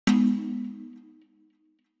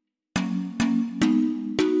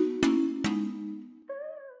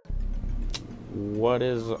What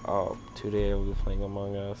is up? Today I'll be playing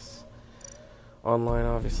Among Us online,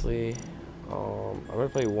 obviously. I'm gonna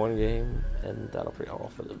play one game, and that'll be all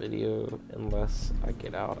for the video, unless I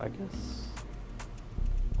get out, I guess.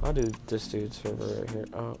 I'll do this dude's server right here.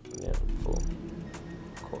 Oh, yeah, full.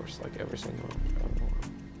 Of course, like every single one.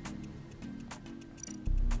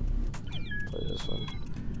 Play this one.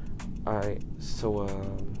 Alright, so,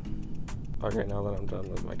 okay, now that I'm done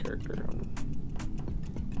with my character, I'm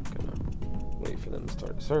gonna wait for them to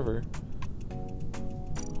start the server.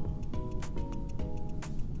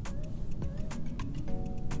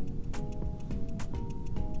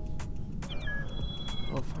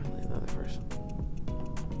 Oh, finally another person.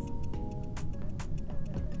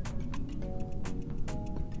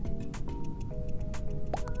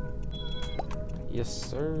 Yes,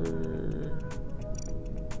 sir.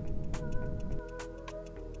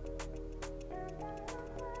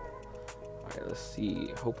 Alright, let's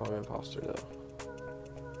see. Hope I'm imposter though.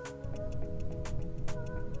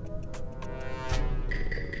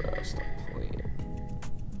 Stop playing.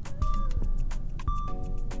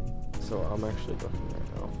 So I'm actually looking right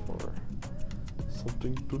now for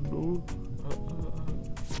something to know.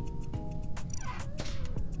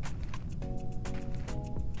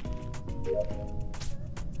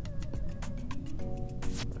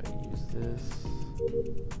 I use this.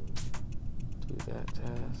 Do that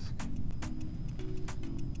task.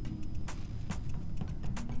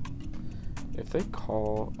 If they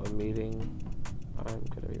call a meeting, I'm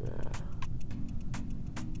gonna be mad.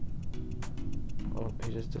 Oh,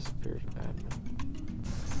 he just disappeared. Admin.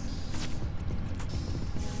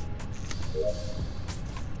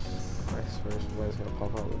 I swear somebody's gonna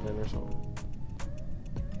pop out within or something.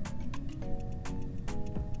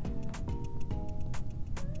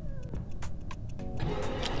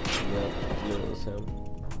 Yep, it was him.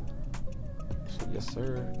 So, yes, sir.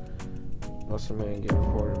 Muscle man get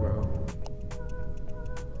reported, bro.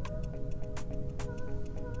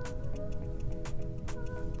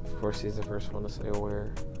 Of course, he's the first one to say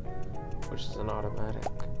aware, which is an automatic.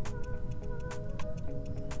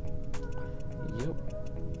 Yep.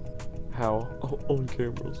 How? Oh, on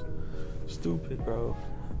cameras. Stupid, bro.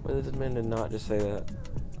 Why this man did not just say that?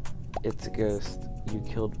 It's a ghost. You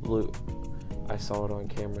killed Blue. I saw it on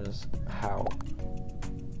cameras. How?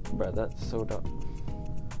 Bro, that's so dumb.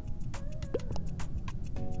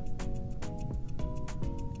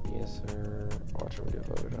 Yes, sir. Watch him get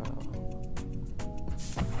voted out.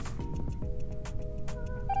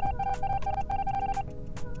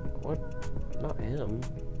 What? Not him.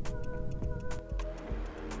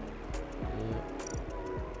 Yeah.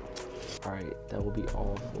 Alright, that will be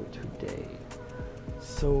all for today.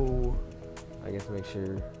 So, I guess make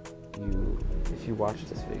sure you, if you watch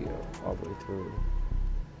this video all the way through,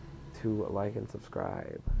 to like and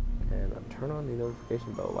subscribe. And turn on the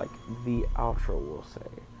notification bell like the outro will say.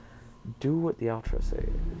 Do what the outro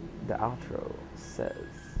says.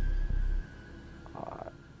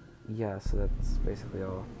 Yeah, so that's basically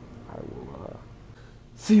all. I will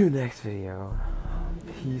see you next video.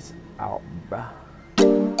 Peace out, bruh.